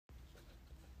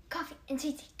and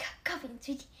sweetie, coffee and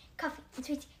sweetie, coffee and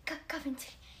sweetie, coffee and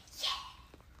sweetie.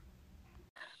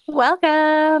 Yeah.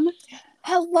 Welcome.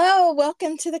 Hello,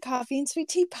 welcome to the Coffee and Sweet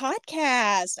Tea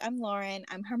podcast. I'm Lauren.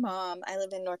 I'm her mom. I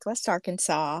live in Northwest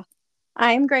Arkansas.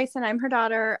 I'm Grace and I'm her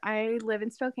daughter. I live in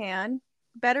Spokane.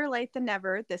 Better late than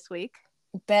never this week.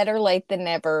 Better late than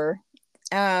never.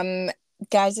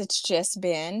 Guys, it's just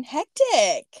been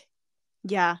hectic.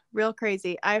 Yeah, real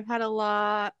crazy. I've had a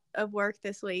lot of work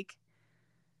this week.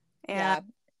 And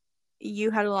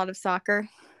you had a lot of soccer.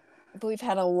 We've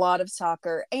had a lot of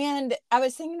soccer. And I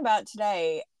was thinking about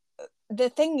today, the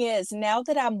thing is, now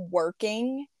that I'm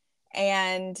working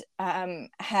and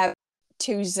have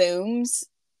 2 Zooms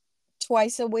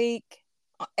twice a week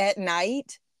at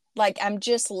night, like I'm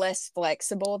just less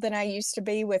flexible than I used to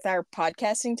be with our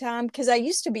podcasting time, because I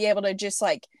used to be able to just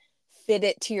like fit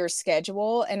it to your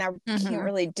schedule, and I can't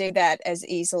really do that as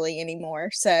easily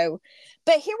anymore. So,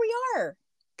 but here we are.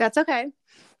 That's okay.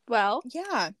 Well,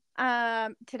 yeah.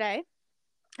 Today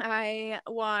I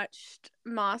watched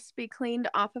moss be cleaned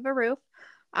off of a roof.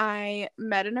 I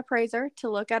met an appraiser to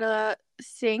look at a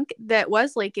sink that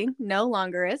was leaking, no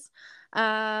longer is,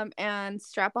 and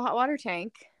strap a hot water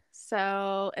tank.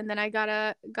 So, and then I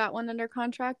got one under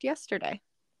contract yesterday.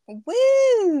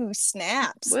 Woo!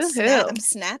 Snaps. Woohoo. I'm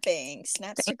snapping.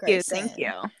 Snaps to Grayson. Thank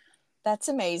you. That's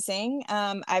amazing.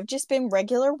 I've just been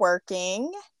regular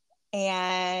working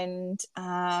and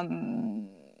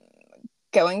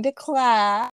going to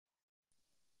class,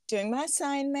 doing my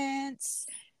assignments.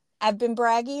 I've been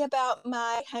bragging about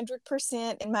my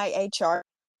 100% in my HR.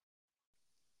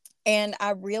 And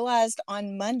I realized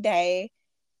on Monday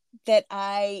that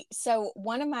so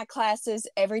one of my classes,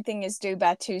 everything is due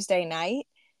by Tuesday night.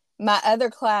 My other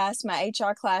class, my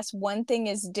HR class, one thing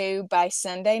is due by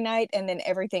Sunday night, and then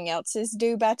everything else is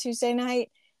due by Tuesday night.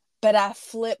 But I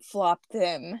flip-flopped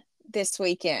them this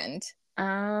weekend.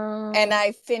 And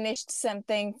I finished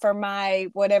something for my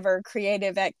whatever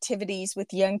creative activities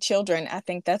with young children. I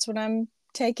think that's what I'm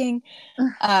taking.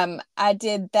 I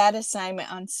did that assignment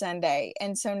on Sunday.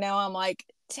 And so now I'm like,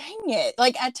 dang it.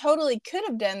 Like I totally could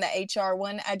have done the HR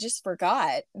one. I just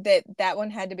forgot that one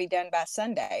had to be done by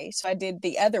Sunday. So I did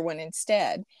the other one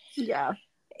instead. Yeah.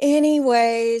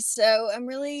 Anyway, so I'm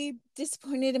really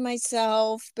disappointed in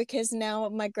myself because now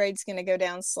my grade's going to go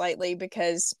down slightly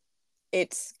because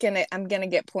I'm going to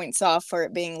get points off for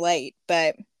it being late,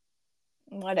 but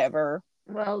whatever.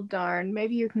 Well, darn.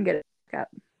 Maybe you can get it back up.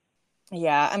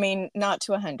 Yeah, I mean, not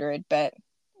to 100, but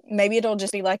maybe it'll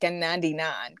just be like a 99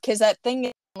 because that thing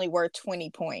is only worth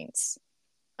 20 points.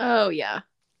 Oh, yeah.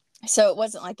 So it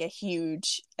wasn't like a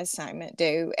huge assignment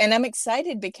due. And I'm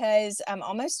excited because I'm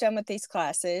almost done with these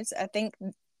classes. I think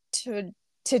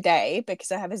today,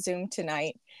 because I have a Zoom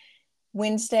tonight.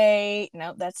 Wednesday,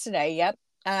 no, that's today. Yep.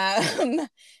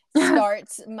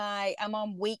 Starts I'm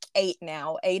on week 8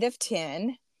 now, 8 of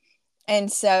 10.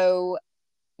 And so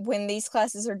when these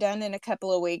classes are done in a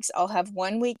couple of weeks, I'll have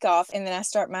 1 week off, and then I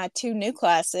start my 2 new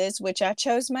classes, which I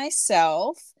chose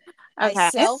myself. Okay. I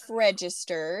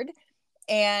self-registered,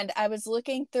 and I was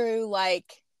looking through,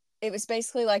 like, it was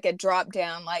basically like a drop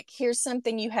down, like, here's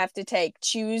something you have to take.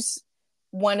 Choose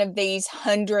one of these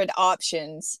 100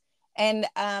 options. And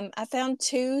I found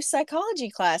 2 psychology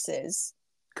classes.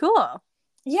 Cool.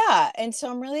 Yeah, and so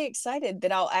I'm really excited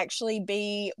that I'll actually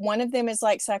be, one of them is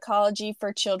like psychology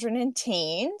for children and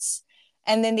teens,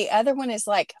 and then the other one is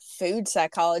like food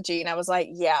psychology, and I was like,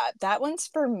 yeah, that one's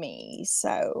for me.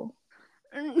 So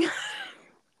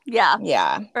yeah.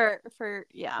 For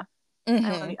yeah.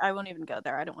 Mm-hmm. I won't even go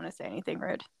there. I don't want to say anything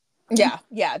rude. Yeah,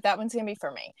 that one's gonna be for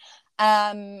me.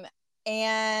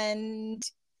 And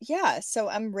yeah, so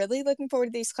I'm really looking forward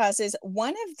to these classes.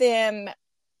 One of them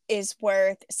is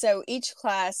so each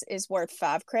class is worth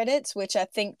 5 credits, which I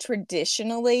think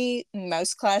traditionally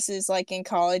most classes like in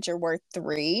college are worth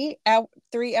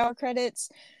 3-hour credits.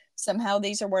 Somehow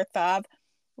these are worth 5.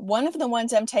 One of the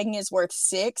ones I'm taking is worth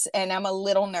 6, and I'm a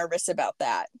little nervous about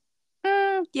that.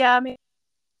 Yeah, I mean,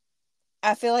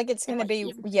 I feel like it's going to be,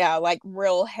 like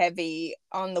real heavy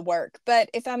on the work. But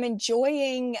if I'm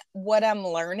enjoying what I'm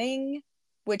learning,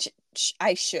 which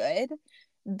I should,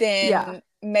 then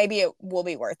maybe it will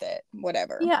be worth it.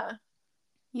 Whatever.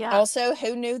 Yeah. Also,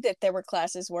 who knew that there were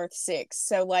classes worth 6?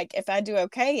 So, like, if I do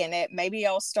okay in it, maybe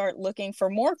I'll start looking for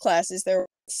more classes that are worth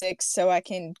 6 so I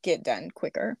can get done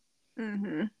quicker.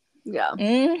 Mm-hmm. Yeah.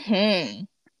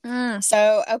 Mm-hmm.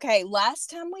 So, okay,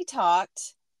 last time we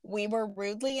talked, we were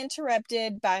rudely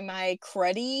interrupted by my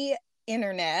cruddy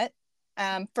internet.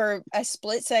 For a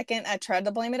split second, I tried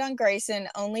to blame it on Grayson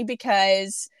only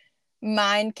because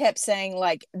mine kept saying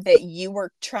like that you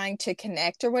were trying to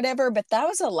connect or whatever, but that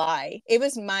was a lie. It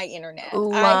was my internet. I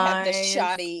have the Lies.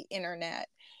 shoddy internet.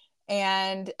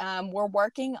 And we're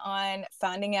working on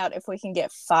finding out if we can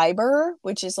get fiber,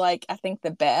 which is like, I think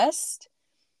the best.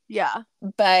 Yeah.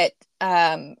 But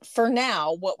for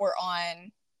now, what we're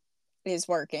on is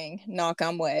working, knock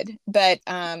on wood. But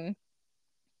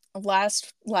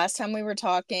last time we were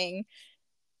talking,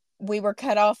 we were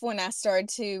cut off when I started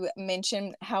to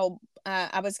mention how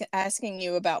I was asking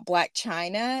you about Black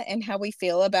China and how we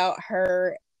feel about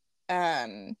her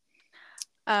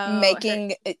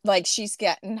making like she's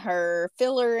gotten her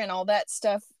filler and all that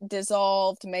stuff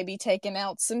dissolved, maybe taking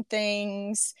out some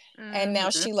things, and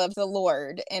now she loves the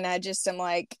Lord. And I just am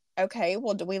like, okay,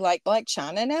 well, do we like Black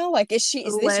China now? Like, is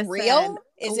this real?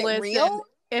 Is it real?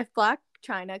 If Black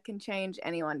China can change,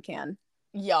 anyone can.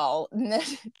 Y'all,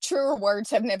 truer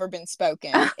words have never been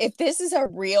spoken. If this is a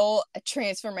real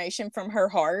transformation from her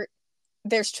heart,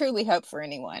 there's truly hope for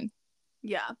anyone.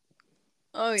 Yeah.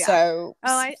 Oh yeah. So for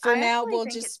I now, we'll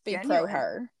just be genuine. pro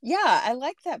her. Yeah, I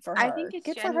like that for her. I think it's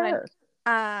good genuine, for her.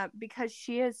 because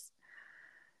she is,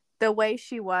 the way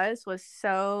she was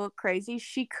so crazy.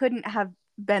 She couldn't have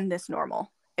been this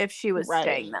normal if she was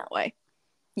staying that way.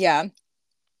 Yeah.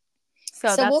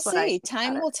 So we'll see.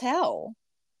 Time will tell.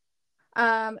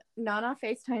 Nana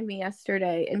FaceTimed me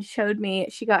yesterday and showed me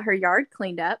she got her yard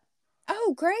cleaned up.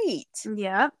 Oh, great.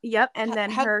 Yep. And then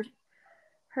her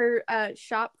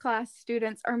shop class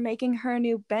students are making her a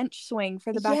new bench swing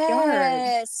for the backyard.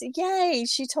 Yes. Yay.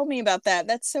 She told me about that.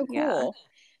 That's so cool.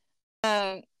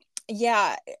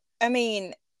 Yeah. I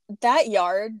mean, that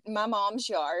yard, my mom's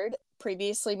yard,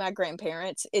 previously my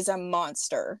grandparents, is a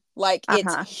monster. Like,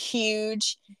 it's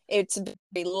huge. It's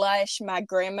very lush. My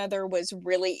grandmother was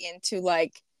really into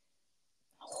like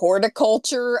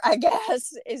horticulture, I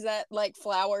guess. Is that like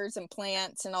flowers and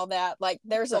plants and all that? Like,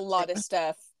 there's a lot of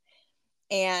stuff.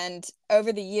 And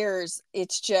over the years,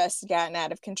 it's just gotten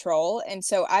out of control. And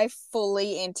so I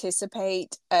fully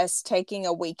anticipate us taking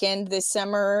a weekend this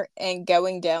summer and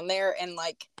going down there and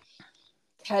like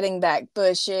cutting back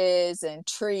bushes and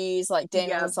trees. Like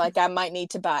Daniel was like, I might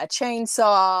need to buy a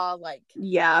chainsaw. Like,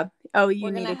 yeah. Oh,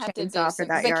 you need a chainsaw for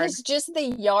that yard. Because just the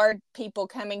yard people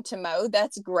coming to mow,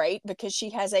 that's great because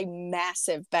she has a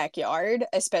massive backyard,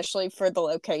 especially for the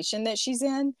location that she's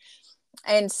in.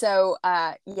 And so,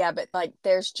 yeah, but like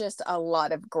there's just a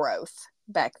lot of growth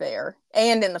back there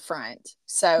and in the front.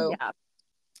 So,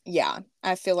 yeah,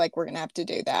 I feel like we're going to have to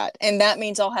do that. And that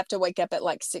means I'll have to wake up at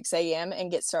like 6 a.m.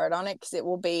 and get started on it because it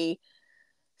will be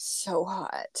so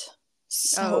hot.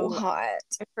 So hot.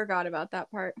 I forgot about that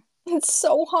part. It's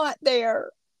so hot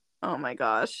there. Oh my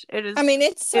gosh. It is. I mean,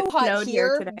 it's so hot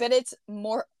here, but it's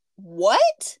more.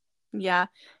 What? Yeah,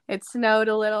 it snowed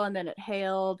a little and then it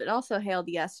hailed. It also hailed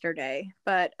yesterday,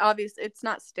 but obviously it's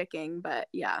not sticking, but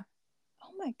yeah.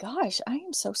 Oh my gosh, I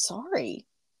am so sorry.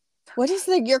 What is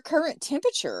your current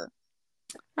temperature?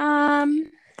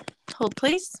 Hold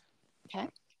please. Okay.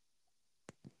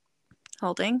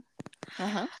 Holding.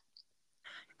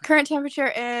 Current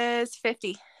temperature is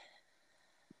 50.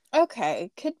 Okay,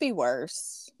 could be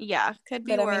worse. Yeah, could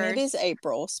be worse. But I mean, it is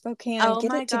April. Spokane,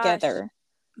 get it together.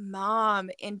 Mom,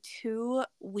 in 2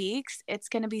 weeks, it's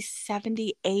going to be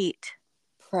 78.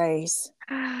 Praise.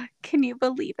 Can you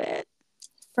believe it?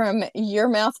 From your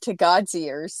mouth to God's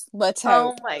ears. Let's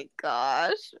hope. Oh my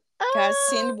gosh. Guys,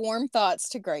 send warm thoughts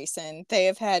to Grayson. They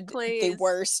have had the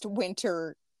worst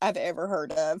winter I've ever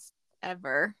heard of.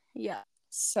 Ever. Yeah.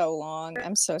 So long.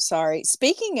 I'm so sorry.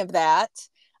 Speaking of that,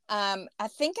 I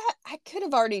think I could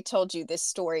have already told you this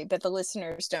story, but the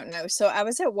listeners don't know. So I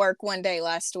was at work one day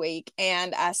last week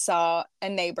and I saw a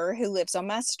neighbor who lives on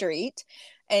my street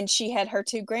and she had her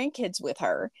 2 grandkids with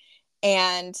her.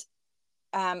 And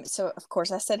so of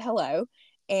course I said hello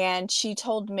and she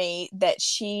told me that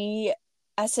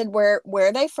I said, where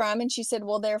are they from? And she said,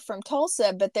 well, they're from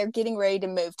Tulsa, but they're getting ready to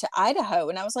move to Idaho.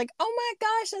 And I was like, oh my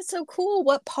gosh, that's so cool.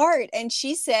 What part? And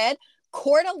she said,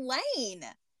 Coeur d'Alene.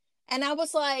 And I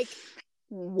was like,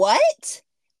 what?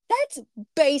 That's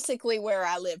basically where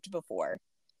I lived before.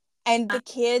 And the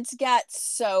kids got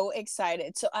so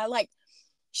excited. So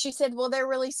she said, well, they're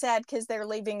really sad because they're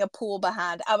leaving a pool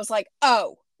behind. I was like,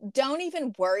 oh, don't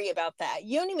even worry about that.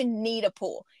 You don't even need a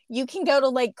pool. You can go to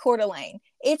Lake Coeur d'Alene.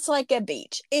 It's like a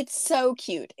beach. It's so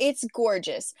cute. It's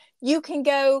gorgeous. You can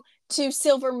go to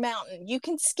Silver Mountain. You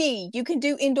can ski. You can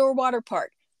do indoor water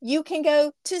park. You can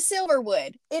go to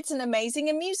Silverwood. It's an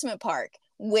amazing amusement park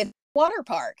with water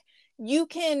park. You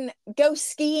can go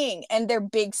skiing, and they're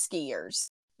big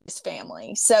skiers, this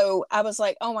family. So I was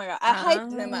like, oh my God, I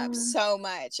hyped them up so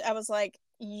much. I was like,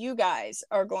 you guys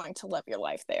are going to love your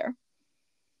life there.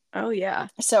 Oh yeah.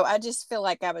 So I just feel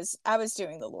like I was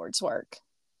doing the Lord's work.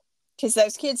 Because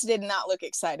those kids did not look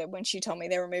excited when she told me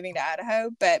they were moving to Idaho.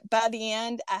 But by the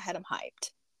end, I had them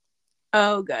hyped.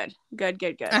 Oh, good. Good.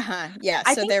 Yeah,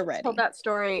 I so think they're you ready. told that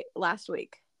story last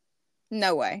week.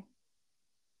 No way.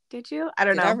 Did you? I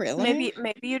don't Did know. I really?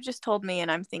 Maybe you just told me and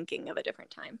I'm thinking of a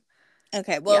different time.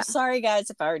 Okay, well, Yeah. sorry guys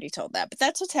if I already told that, but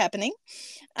that's what's happening.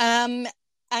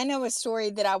 I know a story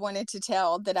that I wanted to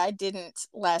tell that I didn't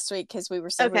last week because we were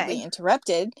so rudely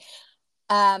interrupted.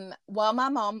 While my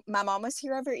mom was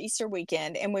here over Easter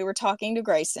weekend, and we were talking to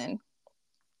Grayson,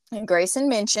 and Grayson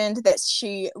mentioned that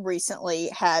she recently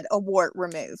had a wart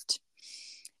removed.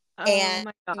 Oh And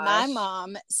my gosh. my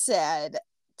mom said,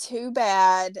 too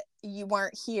bad you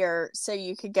weren't here so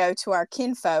you could go to our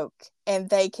kinfolk and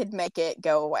they could make it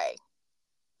go away.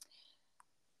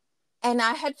 And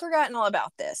I had forgotten all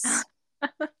about this.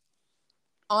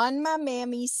 On my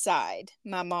mammy's side,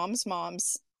 my mom's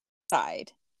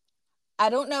side, I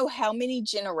don't know how many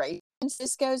generations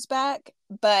this goes back,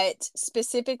 but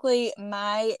specifically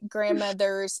my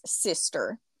grandmother's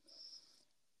sister,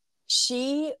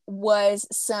 she was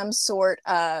some sort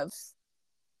of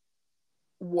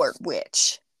wart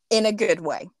witch in a good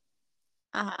way.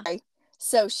 Okay?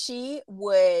 So you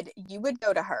would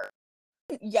go to her.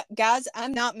 Yeah, guys,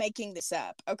 I'm not making this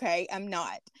up. Okay, I'm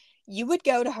not. You would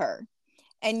go to her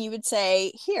and you would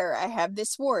say, here, I have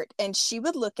this wart. And she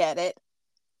would look at it.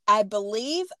 I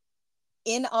believe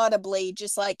inaudibly,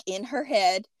 just like in her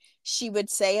head, she would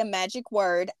say a magic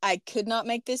word. I could not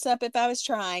make this up if I was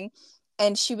trying.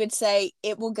 And she would say,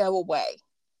 it will go away.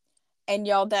 And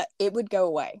y'all, that it would go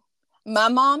away. My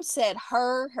mom said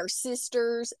her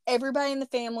sisters, everybody in the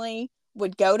family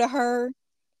would go to her.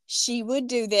 She would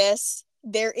do this.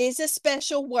 There is a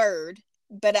special word,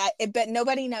 but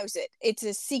nobody knows it. It's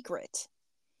a secret.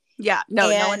 Yeah, no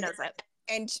one knows it.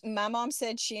 And my mom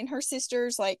said she and her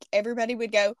sisters, like everybody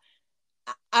would go.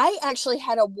 I actually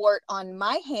had a wart on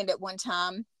my hand at one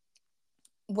time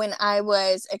when I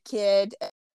was a kid,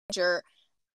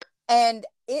 and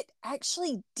it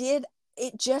actually did.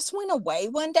 It just went away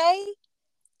one day.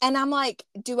 And I'm like,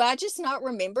 do I just not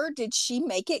remember? Did she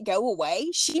make it go away?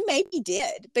 She maybe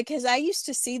did, because I used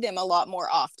to see them a lot more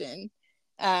often.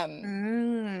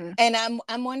 And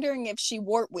I'm wondering if she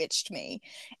wart witched me.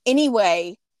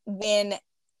 Anyway, when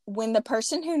the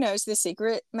person who knows the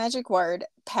secret magic word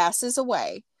passes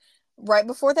away, right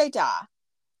before they die,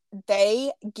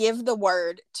 they give the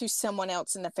word to someone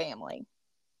else in the family.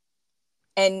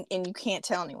 And you can't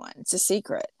tell anyone. It's a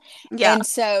secret. Yeah. And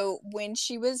so when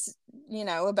she was,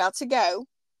 about to go,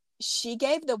 she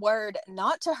gave the word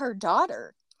not to her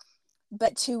daughter,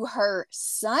 but to her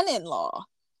son-in-law.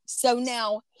 So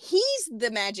now he's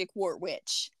the magic wart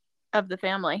witch of the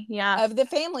family. Yeah. Of the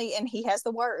family, and he has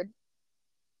the word.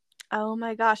 Oh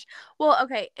my gosh. Well,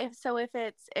 okay. If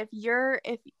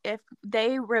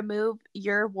they remove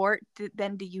your wart,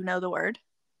 then do you know the word?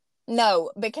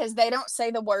 No, because they don't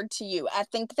say the word to you. I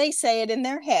think they say it in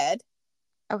their head.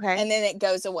 Okay. And then it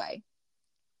goes away.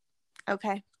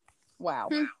 Okay. Wow.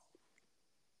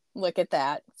 Look at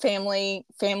that. Family,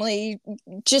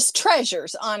 just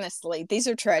treasures, honestly. These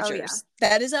are treasures. Oh, yeah.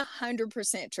 That is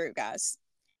 100% true, guys.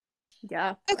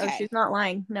 Yeah. Okay. Oh, she's not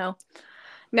lying. No.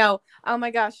 Oh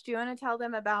my gosh. Do you want to tell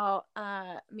them about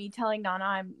me telling Nana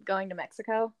I'm going to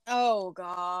Mexico? Oh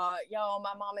God, y'all,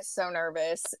 my mom is so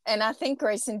nervous. And I think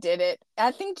Grayson did it.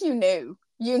 I think you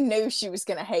knew she was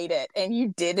going to hate it, and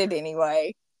you did it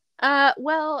anyway.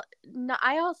 Well, no,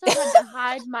 I also had to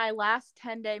hide my last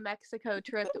 10-day Mexico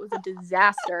trip. It was a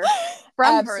disaster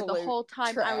from Absolute her the whole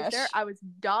time trash. I was there. I was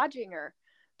dodging her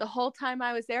the whole time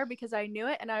I was there because I knew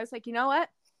it. And I was like, you know what?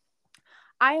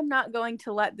 I am not going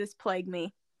to let this plague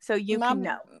me. So you can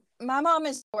know. My mom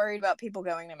is worried about people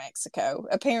going to Mexico.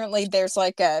 Apparently there's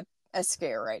like a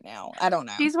scare right now. I don't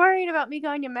know. She's worried about me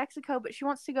going to Mexico, but she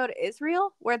wants to go to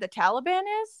Israel where the Taliban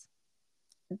is.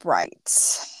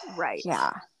 Right.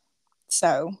 Yeah.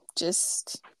 So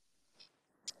just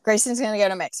Grayson's going to go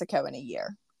to Mexico in a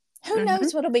year. Who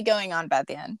knows what'll be going on by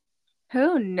then?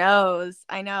 Who knows?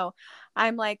 I know.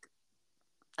 I'm like,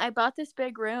 I bought this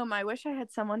big room. I wish I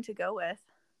had someone to go with.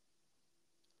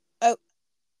 Oh,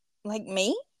 like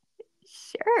me?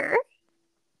 Sure.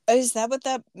 Oh, is that what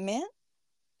that meant?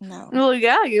 No. Well,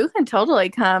 yeah, you can totally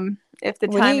come if the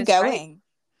time is right. When are you going?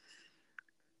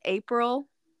 April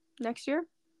next year.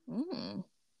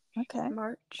 Okay.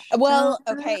 March. Well,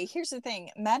 okay, here's the thing.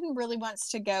 Madden really wants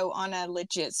to go on a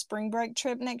legit spring break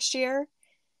trip next year.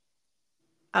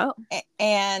 Oh.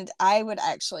 And I would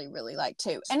actually really like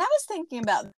to. And I was thinking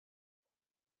about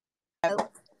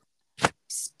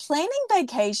planning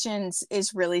vacations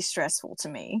is really stressful to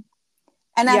me.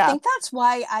 And I Yeah. think that's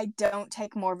why I don't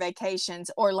take more vacations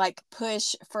or like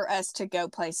push for us to go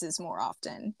places more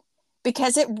often,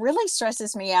 because it really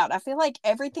stresses me out. I feel like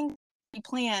everything we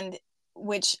planned,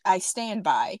 which I stand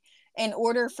by, in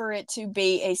order for it to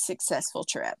be a successful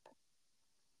trip.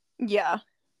 Yeah.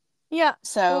 Yeah.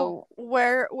 So,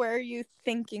 where are you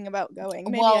thinking about going?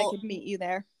 Maybe I well, could meet you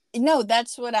there. no,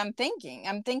 that's what I'm thinking.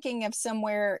 I'm thinking of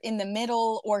somewhere in the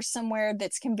middle or somewhere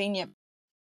that's convenient.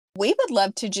 We would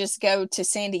love to just go to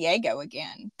San Diego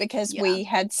again because Yeah. we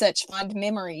had such fond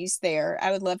memories there.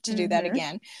 I would love to do that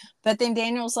again. But then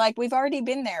Daniel's like, we've already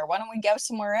been there. Why don't we go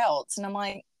somewhere else? And I'm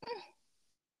like,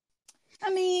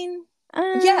 I mean,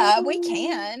 yeah, we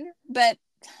can, but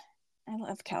I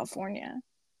love California.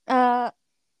 What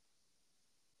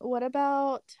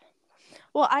about,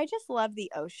 well, I just love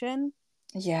the ocean.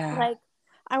 Yeah. Like,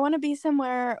 I want to be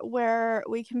somewhere where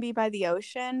we can be by the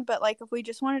ocean, but like if we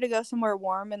just wanted to go somewhere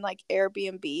warm and like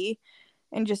Airbnb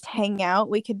and just hang out,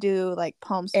 we could do like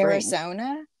Palm Springs.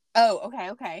 Arizona? Oh,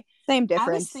 okay. Same I was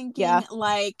difference. thinking Yeah.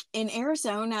 like in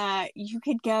Arizona, you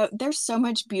could go, there's so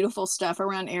much beautiful stuff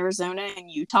around Arizona and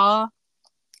Utah,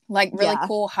 like really Yeah.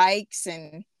 cool hikes,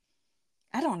 and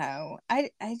I don't know. I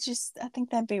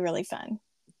think that'd be really fun.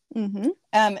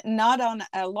 Not on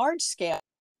a large scale.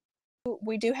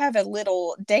 We do have a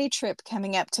little day trip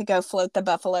coming up to go float the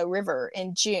Buffalo River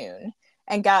in June.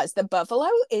 And guys, the Buffalo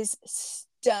is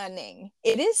stunning.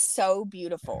 It is so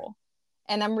beautiful.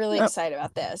 And I'm really excited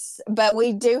about this. But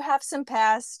we do have some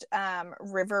past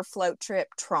river float trip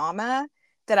trauma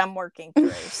that I'm working through.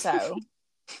 So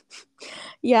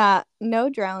yeah, no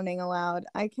drowning allowed.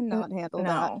 I cannot handle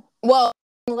that. Well,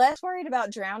 I'm less worried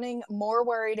about drowning, more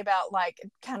worried about like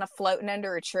kind of floating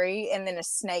under a tree and then a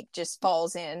snake just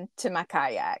falls into my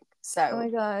kayak. So oh my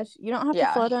gosh, you don't have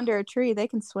to float under a tree. They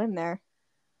can swim there.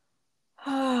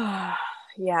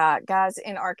 Yeah, guys,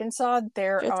 in Arkansas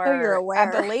there just so you're are,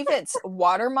 aware. I believe it's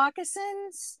water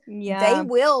moccasins. Yeah, they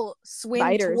will swim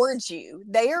biters towards you.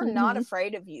 They are not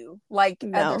afraid of you like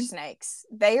other snakes.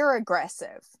 They are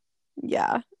aggressive.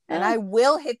 Yeah, and I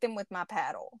will hit them with my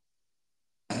paddle.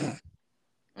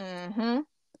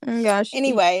 Gosh.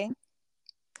 Anyway,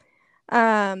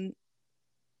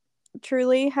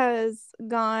 Truly has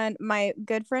gone. My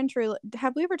good friend Truly.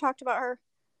 Have we ever talked about her?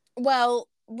 Well,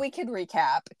 we could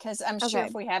recap because I'm sure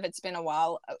if we have, it's been a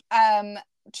while.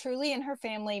 Truly and her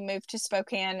family moved to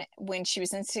Spokane when she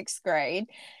was in 6th grade.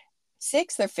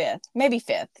 6th or 5th? Maybe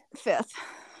 5th. 5th.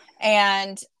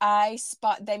 And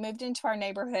they moved into our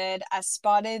neighborhood. I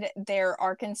spotted their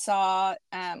Arkansas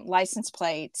license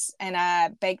plates and I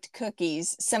baked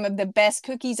cookies, some of the best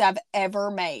cookies I've ever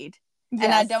made. Yes.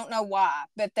 And I don't know why,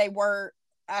 but they were,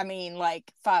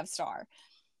 like 5-star.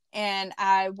 And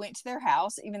I went to their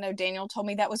house, even though Daniel told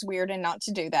me that was weird and not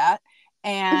to do that.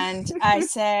 And I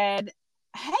said,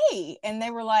 hey, and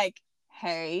they were like,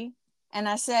 hey. And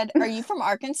I said, are you from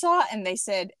Arkansas? And they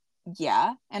said,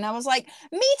 yeah. And I was like,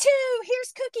 me too,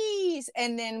 here's cookies.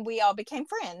 And then we all became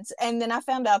friends. And then I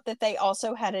found out that they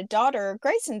also had a daughter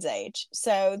Grayson's age.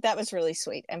 So that was really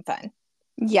sweet and fun.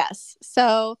 Yes.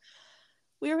 So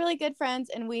we were really good friends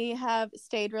and we have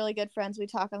stayed really good friends. We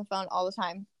talk on the phone all the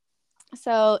time.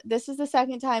 So this is the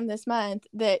second time this month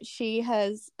that she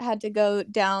has had to go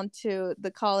down to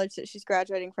the college that she's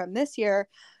graduating from this year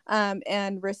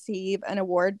and receive an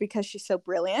award because she's so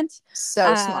brilliant.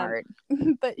 So smart.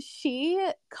 But she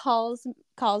calls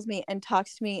me and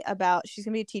talks to me about, she's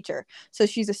going to be a teacher. So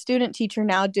she's a student teacher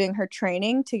now doing her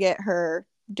training to get her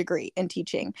degree in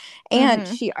teaching. And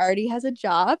she already has a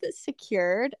job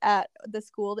secured at the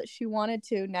school that she wanted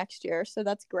to next year. So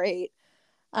that's great.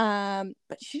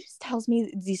 But she just tells me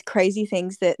these crazy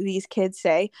things that these kids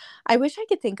say. I wish I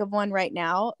could think of one right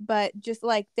now, but just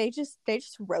like they just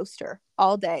roast her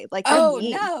all day. Like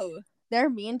they're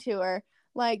mean to her,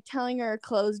 like telling her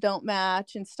clothes don't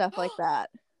match and stuff like that.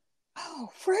 Oh,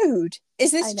 rude.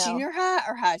 Is this junior high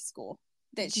or high school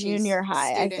that junior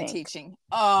high, student I think. teaching?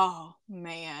 Oh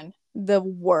man, the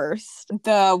worst.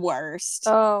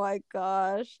 Oh my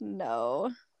gosh,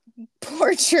 no.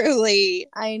 Poor Truly.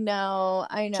 I know.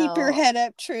 Keep your head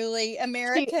up, Truly.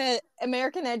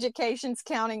 American education's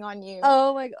counting on you.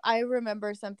 Oh my, I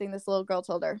remember something this little girl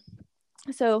told her.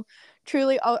 So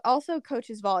Truly also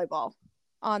coaches volleyball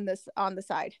on the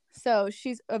side. So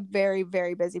she's a very,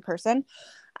 very busy person.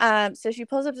 So she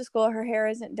pulls up to school, her hair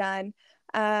isn't done.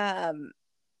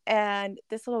 And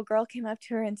this little girl came up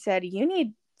to her and said, you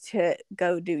need to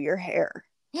go do your hair.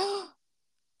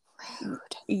 Rude.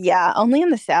 Yeah, only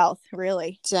in the South,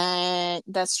 really. Dang,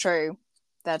 that's true.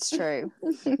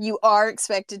 You are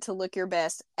expected to look your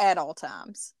best at all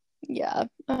times. Yeah.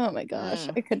 Oh my gosh,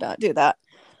 I could not do that.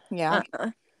 Yeah.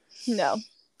 No.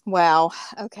 Wow.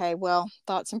 Okay. Well,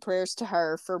 thoughts and prayers to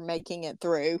her for making it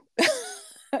through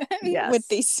Yes. with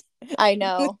these I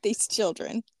know.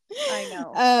 children. I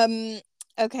know.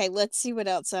 Okay, let's see what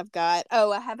else I've got.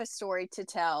 Oh, I have a story to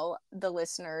tell the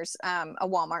listeners, a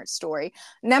Walmart story.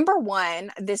 Number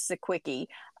one, this is a quickie.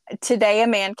 Today a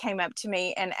man came up to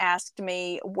me and asked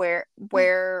me where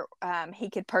he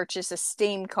could purchase a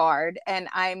Steam card, and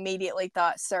I immediately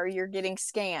thought, sir, you're getting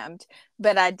scammed,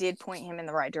 but I did point him in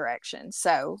the right direction.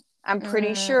 So I'm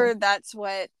pretty sure that's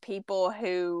what people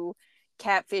who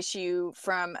catfish you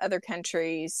from other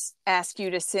countries ask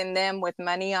you to send them with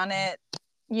money on it.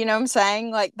 You know what I'm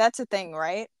saying? Like, that's a thing,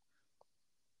 right?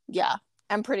 Yeah.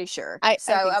 I'm pretty sure. I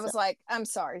was like, I'm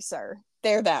sorry, sir.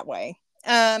 They're that way.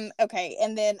 Okay.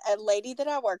 And then a lady that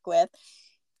I work with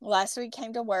last week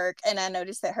came to work, and I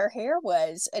noticed that her hair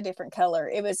was a different color.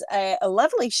 It was a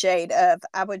lovely shade of,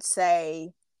 I would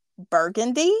say,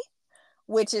 burgundy,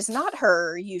 which is not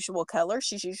her usual color.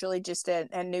 She's usually just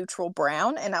a neutral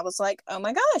brown. And I was like, oh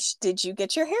my gosh, did you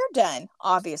get your hair done?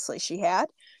 Obviously she had.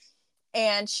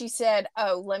 And she said,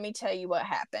 oh, let me tell you what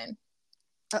happened.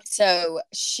 So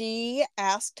she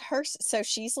asked her, so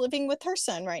she's living with her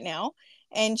son right now,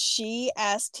 and she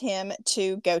asked him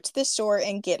to go to the store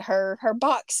and get her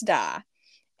box dye.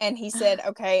 And he said,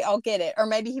 okay, I'll get it. Or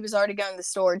maybe he was already going to the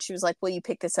store, and she was like, will you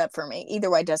pick this up for me? Either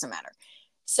way, doesn't matter.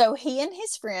 So he and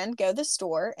his friend go to the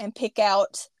store and pick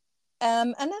out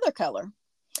another color.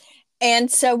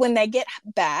 And so when they get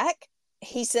back,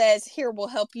 he says, here, we'll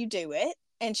help you do it.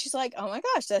 And she's like, oh my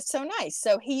gosh, that's so nice.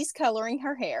 So he's coloring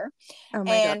her hair. Oh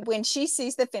my And God. when she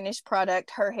sees the finished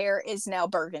product, her hair is now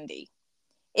burgundy.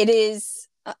 It is,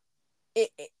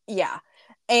 yeah.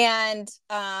 And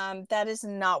that is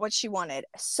not what she wanted.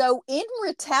 So in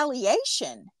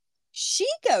retaliation, she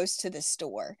goes to the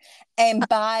store and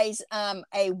buys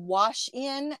a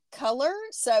wash-in color.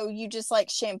 So you just like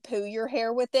shampoo your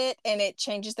hair with it and it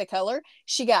changes the color.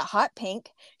 She got hot pink.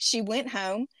 She went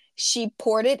home. She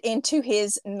poured it into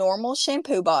his normal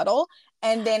shampoo bottle,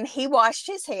 and then he washed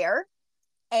his hair,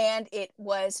 and it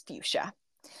was fuchsia.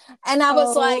 And I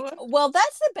was like, well,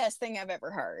 that's the best thing I've ever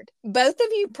heard. Both of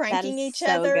you pranking each so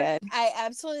other. Good. I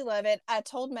absolutely love it. I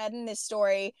told Madden this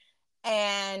story,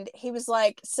 and he was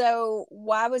like, so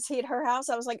why was he at her house?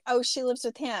 I was like, oh, she lives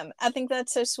with him. I think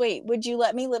that's so sweet. Would you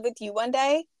let me live with you one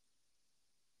day?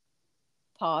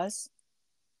 Pause.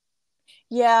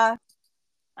 Yeah.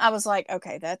 I was like,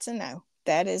 okay, that's a no.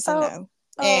 That is a no.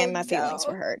 And my feelings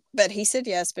were hurt. But he said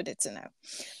yes, but it's a no.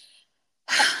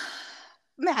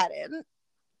 Madden.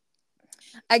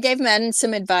 I gave Madden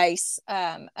some advice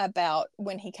about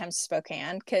when he comes to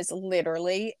Spokane, because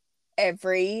literally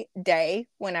every day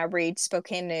when I read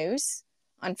Spokane news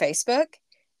on Facebook,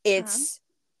 it's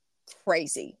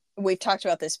crazy. We've talked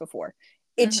about this before.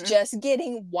 It's just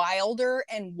getting wilder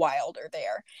and wilder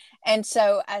there. And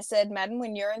so I said, Madden,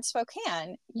 when you're in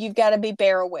Spokane, you've got to be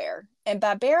bear aware. And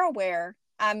by bear aware,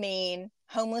 I mean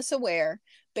homeless aware,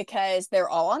 because they're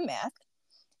all on meth.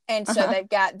 And so they've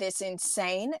got this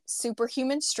insane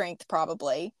superhuman strength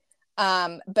probably.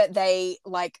 But they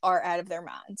like are out of their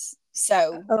minds.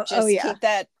 So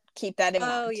keep that in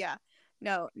mind. Oh yeah.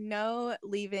 No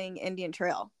leaving Indian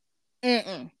Trail.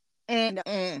 No.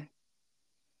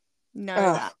 None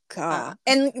of that. God.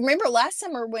 And remember last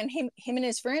summer when him and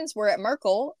his friends were at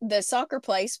Merkel, the soccer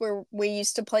place where we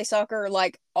used to play soccer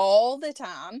like all the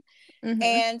time,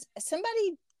 and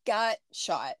somebody got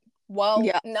shot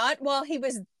not while he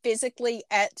was physically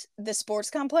at the sports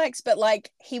complex, but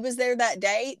like he was there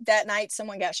that night,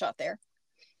 someone got shot there.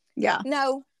 Yeah.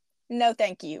 No,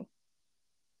 thank you.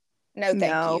 No,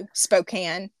 thank you.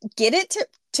 Spokane, get it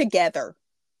together.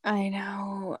 I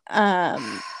know.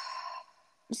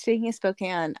 Speaking of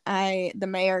Spokane, the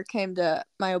mayor came to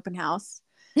my open house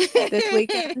this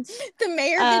weekend. The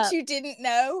mayor that you didn't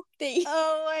know.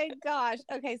 Oh my gosh.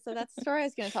 Okay, so that's the story I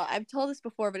was going to tell. I've told this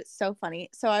before, but it's so funny.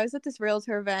 So I was at this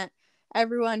realtor event.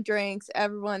 Everyone drinks.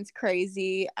 Everyone's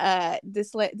crazy.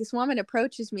 This woman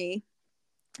approaches me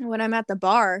when I'm at the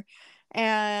bar,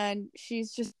 and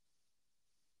she's just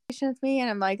with me, and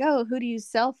I'm like, oh, who do you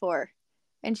sell for?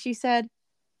 And she said,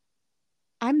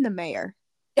 I'm the mayor.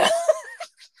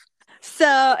 So,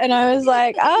 and I was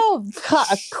like, oh,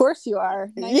 of course you are.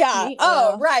 Nice to meet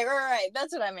you. Right.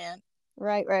 That's what I meant.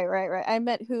 Right. I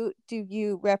meant, who do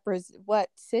you represent? What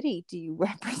city do you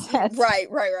represent? Right.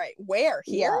 Where?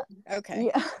 Here? Yeah.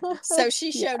 Okay. Yeah. So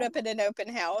she showed up at an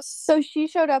open house. So she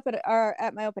showed up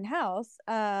at my open house.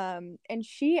 And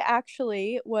she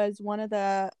actually was one of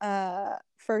the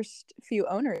first few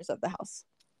owners of the house.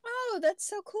 Oh, that's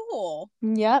so cool.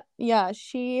 Yep. Yeah.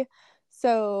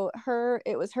 So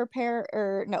it was her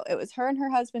it was her and her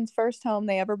husband's first home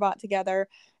they ever bought together.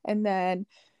 And then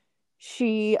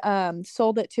she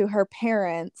sold it to her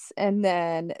parents, and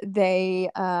then they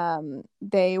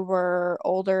were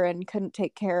older and couldn't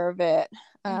take care of it.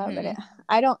 And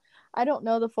I don't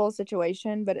know the full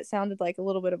situation, but it sounded like a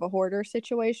little bit of a hoarder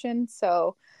situation.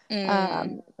 So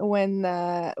when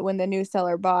the new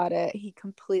seller bought it, he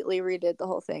completely redid the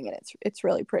whole thing, and it's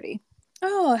really pretty.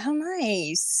 Oh, how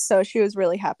nice. So she was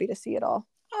really happy to see it all.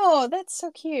 Oh, that's so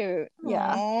cute.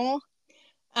 Yeah.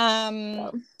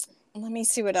 Aww. Let me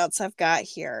see what else I've got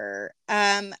here.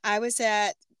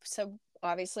 So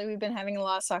obviously we've been having a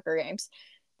lot of soccer games.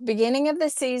 Beginning of the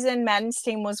season, Madden's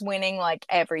team was winning like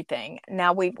everything.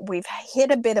 Now we've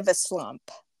hit a bit of a slump.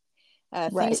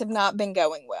 Right. Things have not been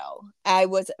going well. I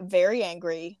was very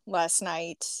angry last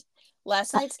night.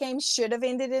 Last night's game should have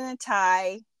ended in a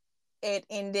tie. It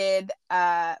ended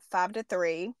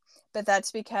 5-3, but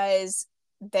that's because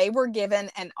they were given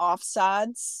an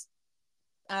offsides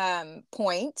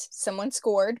point. Someone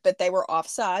scored, but they were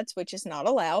offsides, which is not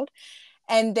allowed.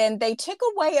 And then they took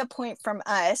away a point from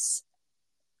us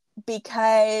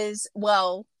because,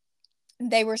 well,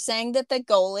 they were saying that the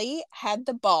goalie had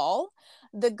the ball.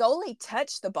 The goalie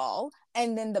touched the ball,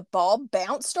 and then the ball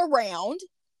bounced around,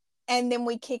 and then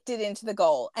we kicked it into the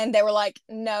goal. And they were like,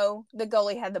 no, the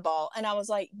goalie had the ball. And I was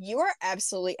like, you are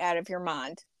absolutely out of your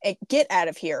mind. Get out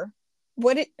of here.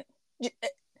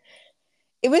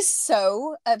 It was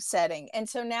so upsetting. And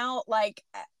so now, like,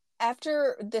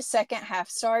 after the second half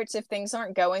starts, if things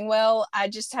aren't going well, I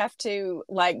just have to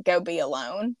like go be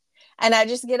alone. And I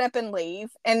just get up and leave.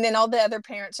 And then all the other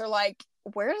parents are like,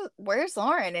 where's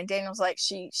Lauren? And Daniel's like,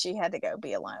 she had to go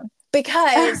be alone.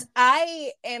 Because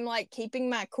I am like keeping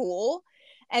my cool.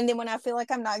 And then when I feel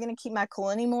like I'm not going to keep my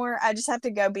cool anymore, I just have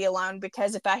to go be alone,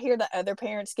 because if I hear the other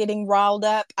parents getting riled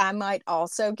up, I might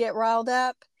also get riled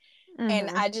up.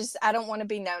 And I don't want to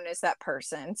be known as that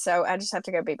person. So I just have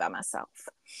to go be by myself.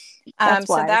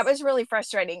 So that was really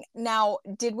frustrating. Now,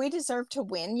 did we deserve to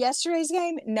win yesterday's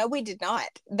game? No, we did not.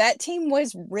 That team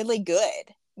was really good,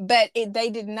 but they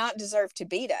did not deserve to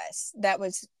beat us. That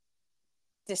was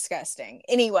disgusting.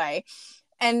 Anyway,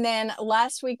 and then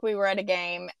last week we were at a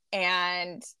game,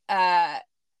 and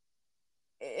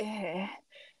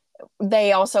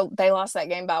they lost that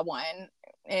game by 1,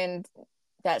 and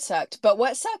that sucked. But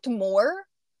what sucked more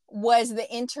was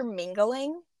the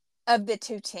intermingling of the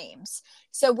two teams.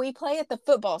 So we play at the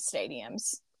football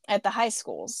stadiums at the high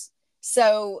schools.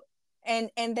 So and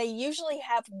they usually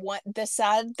have the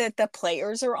side that the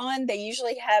players are on, they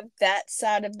usually have that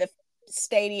side of the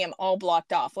stadium all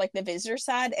blocked off, like the visitor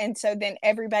side. And so then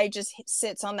everybody just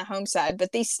sits on the home side.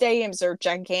 But these stadiums are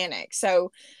gigantic.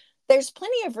 So there's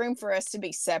plenty of room for us to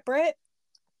be separate.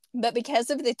 But because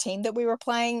of the team that we were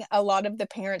playing, a lot of the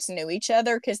parents knew each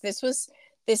other, because this is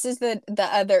the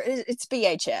other, it's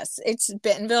BHS. It's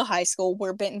Bentonville High School.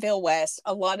 We're Bentonville West.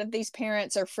 A lot of these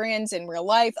parents are friends in real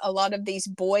life. A lot of these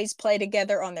boys play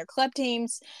together on their club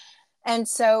teams. And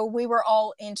so we were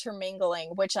all intermingling,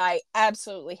 which I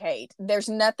absolutely hate. There's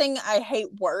nothing I hate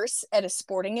worse at a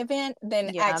sporting event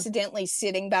than accidentally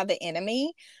sitting by the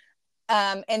enemy.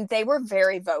 And they were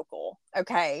very vocal.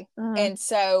 Okay. And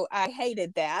so I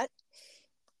hated that.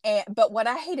 But what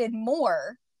I hated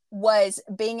more was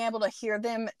being able to hear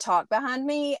them talk behind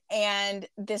me, and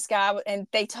this guy, and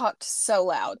they talked so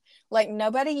loud. Like,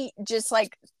 nobody just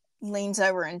like leans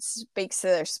over and speaks to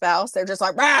their spouse. They're just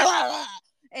like, rah, rah, rah.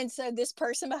 And so this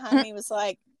person behind me was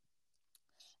like,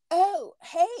 oh,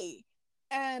 hey,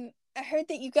 I heard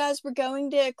that you guys were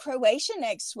going to Croatia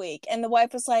next week. And the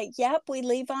wife was like, yep, we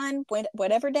leave on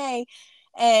whatever day.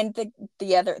 And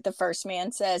the first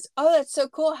man says, oh, that's so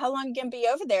cool. How long are you going to be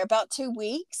over there? About 2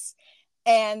 weeks.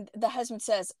 And the husband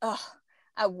says, oh,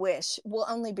 I wish. We'll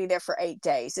only be there for 8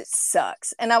 days. It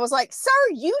sucks. And I was like, sir,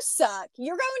 you suck.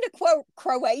 You're going to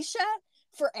Croatia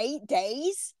for 8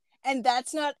 days? And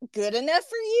that's not good enough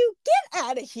for you? Get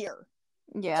out of here.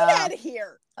 Yeah. Get out of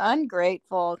here.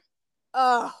 Ungrateful.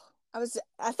 Oh,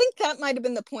 I think that might have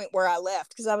been the point where I left,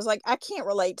 because I was like, I can't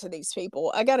relate to these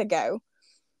people. I gotta go.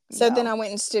 So then I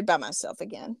went and stood by myself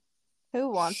again. Who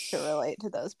wants to relate to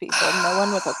those people? No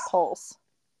one with a pulse.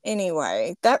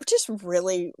 Anyway, that just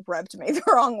really rubbed me the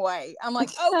wrong way. I'm like,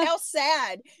 oh, how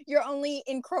sad. You're only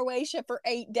in Croatia for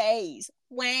 8 days.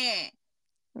 Wah.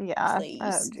 Yeah. Please.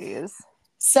 Oh, geez.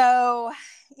 So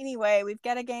anyway, we've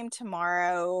got a game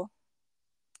tomorrow.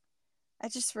 I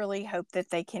just really hope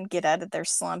that they can get out of their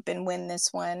slump and win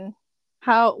this one.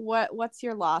 What's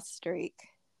your loss streak?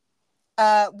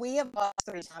 We have lost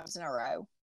 3 times in a row.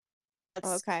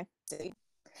 Okay.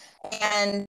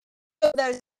 And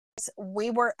those we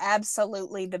were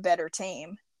absolutely the better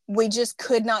team. We just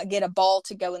could not get a ball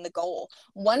to go in the goal.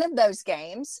 One of those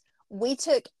games, we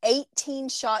took 18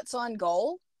 shots on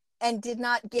goal and did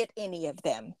not get any of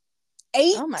them.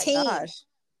 18. Oh my gosh.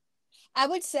 I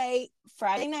would say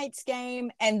Friday night's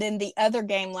game and then the other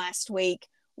game last week,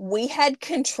 we had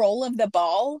control of the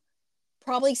ball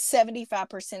probably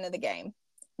 75% of the game.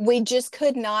 We just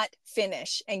could not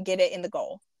finish and get it in the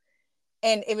goal.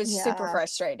 And it was super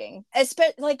frustrating.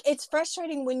 Like, it's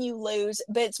frustrating when you lose,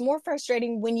 but it's more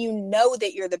frustrating when you know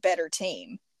that you're the better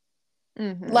team.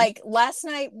 Mm-hmm. Like, last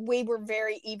night, we were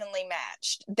very evenly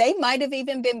matched. They might have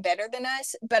even been better than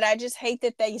us, but I just hate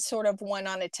that they sort of won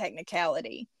on a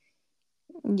technicality.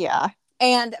 Yeah.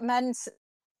 And Madden's,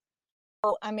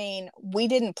 I mean, we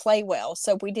didn't play well,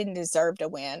 so we didn't deserve to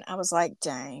win. I was like,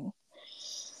 dang.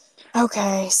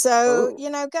 Okay, so,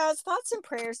 guys, thoughts and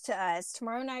prayers to us.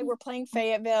 Tomorrow night, we're playing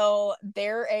Fayetteville.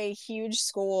 They're a huge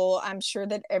school. I'm sure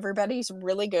that everybody's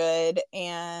really good.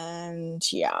 And,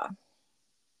 yeah.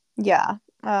 Yeah.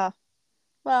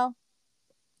 Well,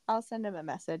 I'll send him a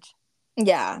message.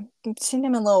 Yeah. Send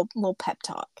him a little pep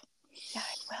talk. Yeah,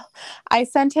 I will. I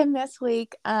sent him this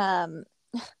week, like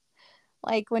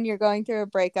when you're going through a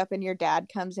breakup and your dad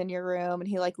comes in your room and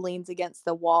he like leans against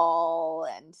the wall,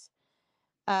 and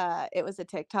it was a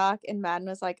TikTok, and Madden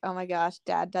was like, oh my gosh,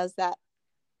 dad does that.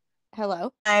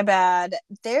 Hello? My bad.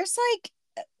 There's like,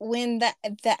 when the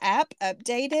app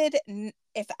updated,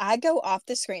 if I go off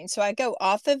the screen, so I go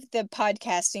off of the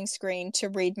podcasting screen to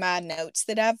read my notes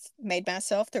that I've made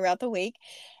myself throughout the week.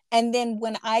 And then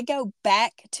when I go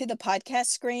back to the podcast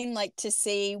screen, like to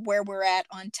see where we're at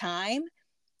on time,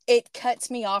 it cuts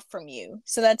me off from you.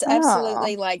 So that's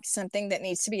absolutely like something that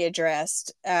needs to be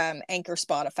addressed. Anchor,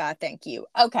 Spotify, thank you.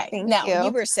 Okay. Thank you.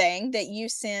 You were saying that you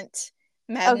sent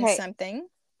Madden something.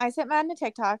 I sent Madden a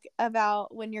TikTok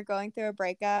about when you're going through a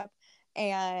breakup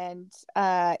and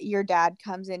your dad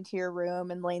comes into your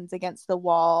room and leans against the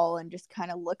wall and just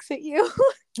kind of looks at you.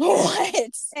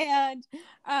 What? And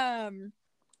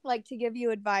like to give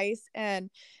you advice, and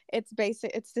it's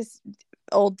this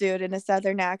old dude in a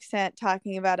southern accent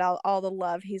talking about all the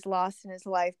love he's lost in his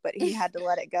life, but he had to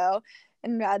let it go.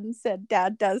 And Madden said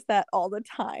dad does that all the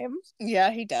time.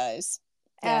 Yeah, he does.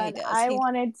 Yeah, and he does. I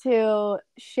wanted to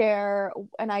share,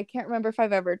 and I can't remember if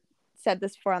I've ever said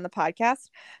this before on the podcast,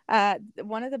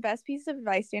 one of the best pieces of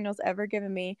advice Daniel's ever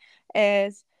given me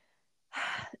is,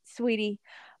 sweetie,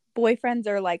 boyfriends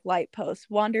are like light posts.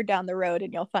 Wander down the road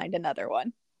and you'll find another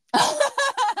one.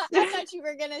 I thought you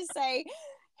were going to say,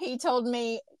 he told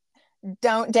me,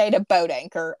 don't date a boat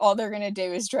anchor. All they're going to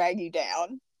do is drag you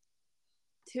down.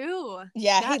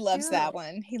 Yeah, he loves that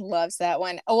one. He loves that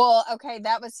one. Well, okay,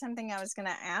 that was something I was going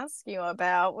to ask you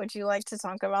about. Would you like to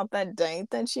talk about that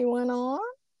date that you went on?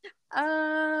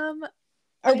 Or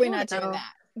we're not doing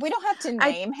that. We don't have to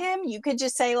name him. You could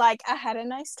just say, like, I had a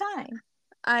nice time.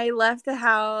 I left the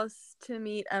house to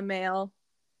meet a male.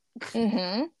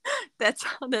 Mm-hmm. That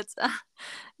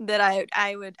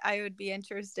I would be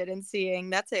interested in seeing.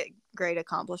 That's a great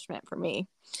accomplishment for me.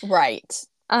 Right.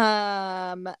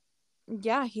 Yeah,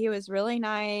 he was really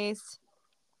nice.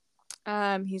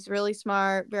 He's really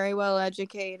smart, very well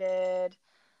educated,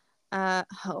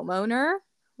 homeowner,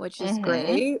 which is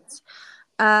great.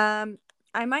 I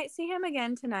might see him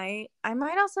again tonight. I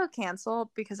might also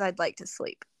cancel because I'd like to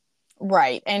sleep.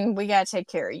 Right. And we got to take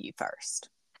care of you first.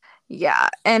 Yeah.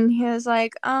 And he was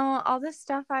like, oh, all this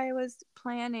stuff I was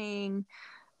planning,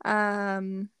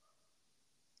 something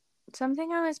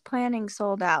I was planning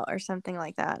sold out or something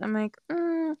like that. And I'm like,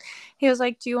 He was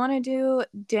like, do you want to do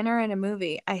dinner and a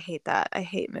movie? I hate that. I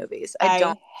hate movies.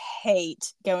 I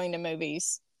hate going to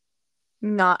movies.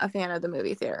 Not a fan of the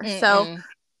movie theater. Mm-mm. So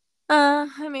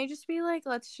I may just be like,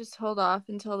 let's just hold off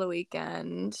until the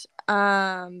weekend.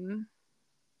 Yeah,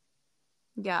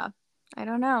 I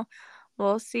don't know.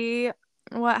 We'll see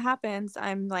what happens.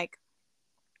 I'm like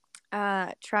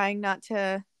trying not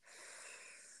to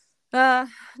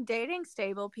dating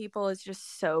stable people is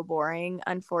just so boring,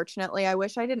 unfortunately. I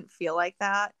wish I didn't feel like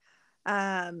that.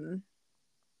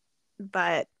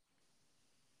 But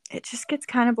it just gets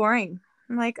kind of boring.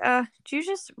 I'm like, do you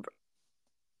just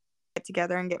get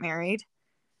together and get married?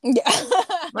 Yeah.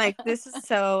 Like, this is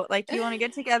so, like, you want to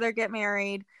get together, get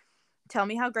married, tell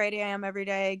me how great I am every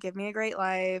day, give me a great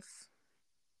life.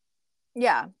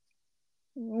 Yeah.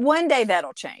 One day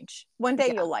that'll change. One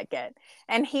day you'll like it.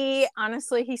 And he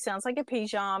sounds like a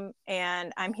Pijam,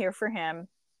 and I'm here for him.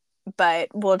 But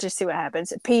we'll just see what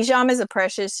happens. Pijam is a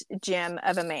precious gem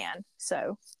of a man.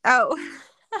 So. Oh.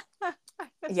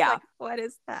 Yeah. Like, what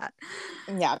is that?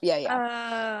 Yeah.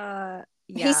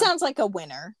 He sounds like a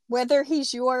winner. Whether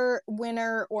he's your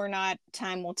winner or not,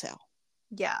 time will tell.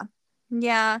 Yeah.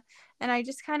 Yeah. And I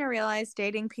just kind of realized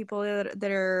dating people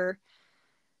that are,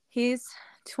 he's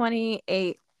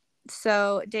 28.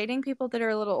 So dating people that are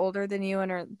a little older than you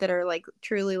and that are like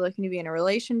truly looking to be in a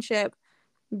relationship,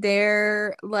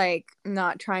 they're like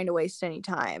not trying to waste any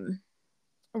time.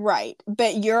 Right.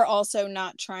 But you're also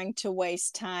not trying to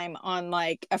waste time on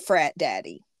like a frat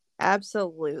daddy.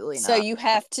 Absolutely not. So you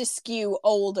have to skew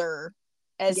older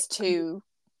as to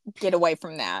get away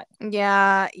from that.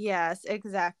 Yeah, yes,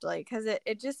 exactly. Because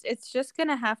it's just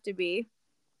gonna have to be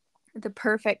the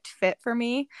perfect fit for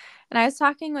me. And I was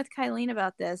talking with Kylene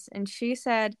about this, and she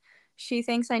said she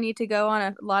thinks I need to go on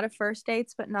a lot of first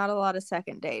dates, but not a lot of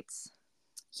second dates.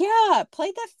 Yeah,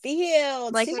 play the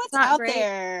field. Like, see it's what's not out great.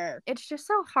 there. It's just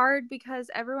so hard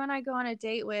because everyone I go on a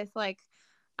date with, like,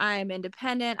 I'm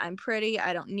independent, I'm pretty,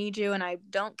 I don't need you, and I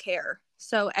don't care.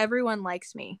 So everyone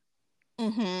likes me.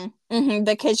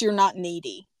 Because you're not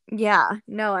needy. Yeah,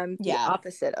 no, I'm the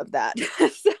opposite of that.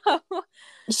 So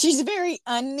she's very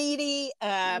unneedy.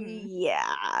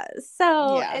 Yeah.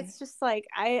 So it's just like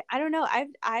I don't know.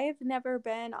 I've never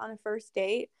been on a first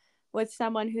date with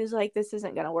someone who's like, this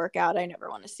isn't gonna work out. I never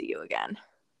want to see you again.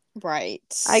 Right.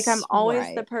 Like, I'm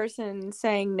always the person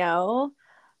saying no.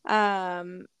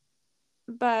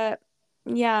 But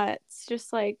yeah, it's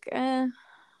just like, I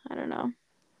don't know.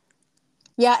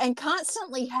 Yeah, and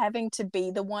constantly having to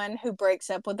be the one who breaks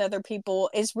up with other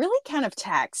people is really kind of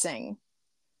taxing.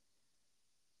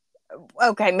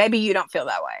 Okay, maybe you don't feel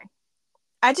that way.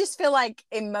 I just feel like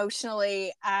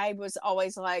emotionally, I was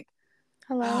always like,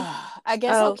 hello. I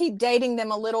guess I'll keep dating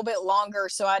them a little bit longer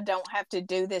so I don't have to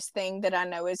do this thing that I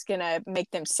know is going to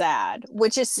make them sad,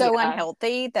 which is so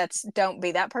unhealthy. Don't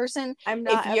be that person. I'm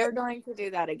not ever going to do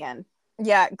that again.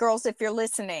 Yeah, girls, if you're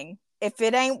listening, if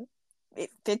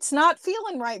it's not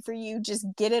feeling right for you, just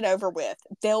get it over with.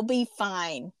 They'll be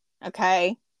fine.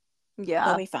 Okay? Yeah.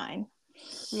 They'll be fine.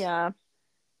 Yeah.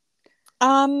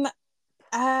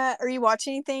 Are you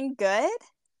watching anything good?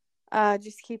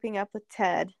 Just keeping up with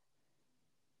Ted.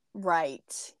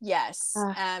 Right. Yes.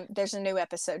 There's a new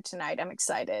episode tonight. I'm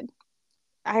excited.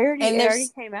 It already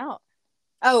came out.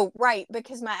 Oh, right,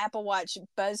 because my Apple Watch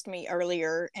buzzed me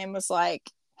earlier and was like,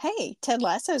 hey, Ted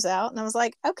Lasso's out. And I was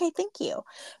like, okay, thank you.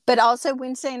 But also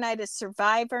Wednesday night is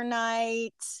Survivor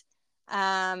night.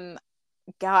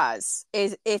 Guys,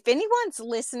 if anyone's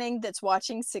listening that's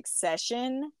watching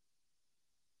Succession,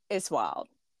 it's wild.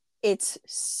 It's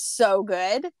so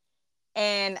good.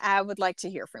 And I would like to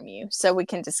hear from you so we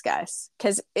can discuss.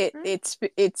 Because it's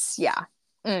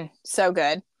so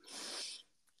good.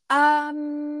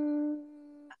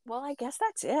 Well, I guess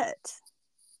that's it.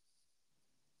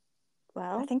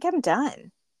 Well, I think I'm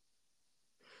done.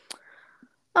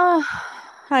 Oh,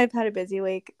 I've had a busy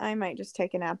week. I might just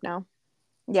take a nap now.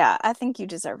 Yeah, I think you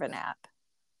deserve a nap.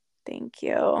 Thank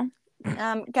you.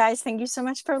 Guys, thank you so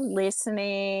much for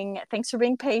listening. Thanks for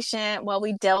being patient while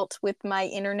we dealt with my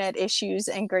internet issues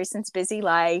and Grayson's busy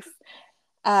life.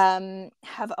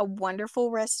 Have a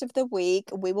wonderful rest of the week.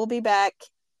 We will be back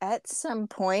at some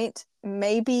point.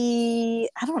 Maybe,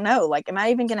 I don't know, like, am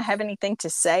I even going to have anything to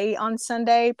say on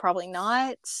Sunday? Probably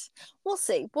not. We'll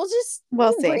see. We'll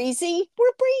see. Breezy.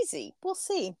 We're breezy. We'll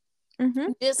see.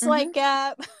 Just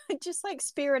like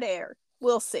Spirit Air.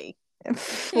 We'll see.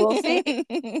 We'll see.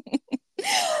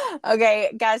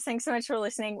 Okay, guys, thanks so much for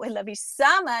listening. We love you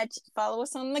so much. Follow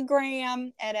us on the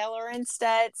gram at LRN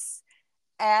Stutz,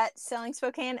 at Selling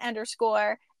Spokane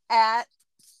 _ at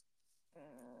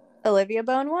Olivia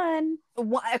Bone 1.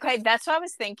 Okay, that's what I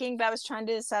was thinking, but I was trying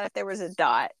to decide if there was a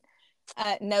dot.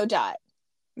 No dot.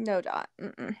 No dot.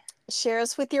 Share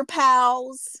us with your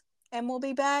pals, and we'll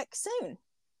be back soon.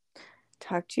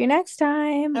 Talk to you next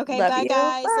time. Okay, love bye, you.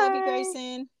 guys. Bye. Love you,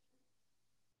 Grayson.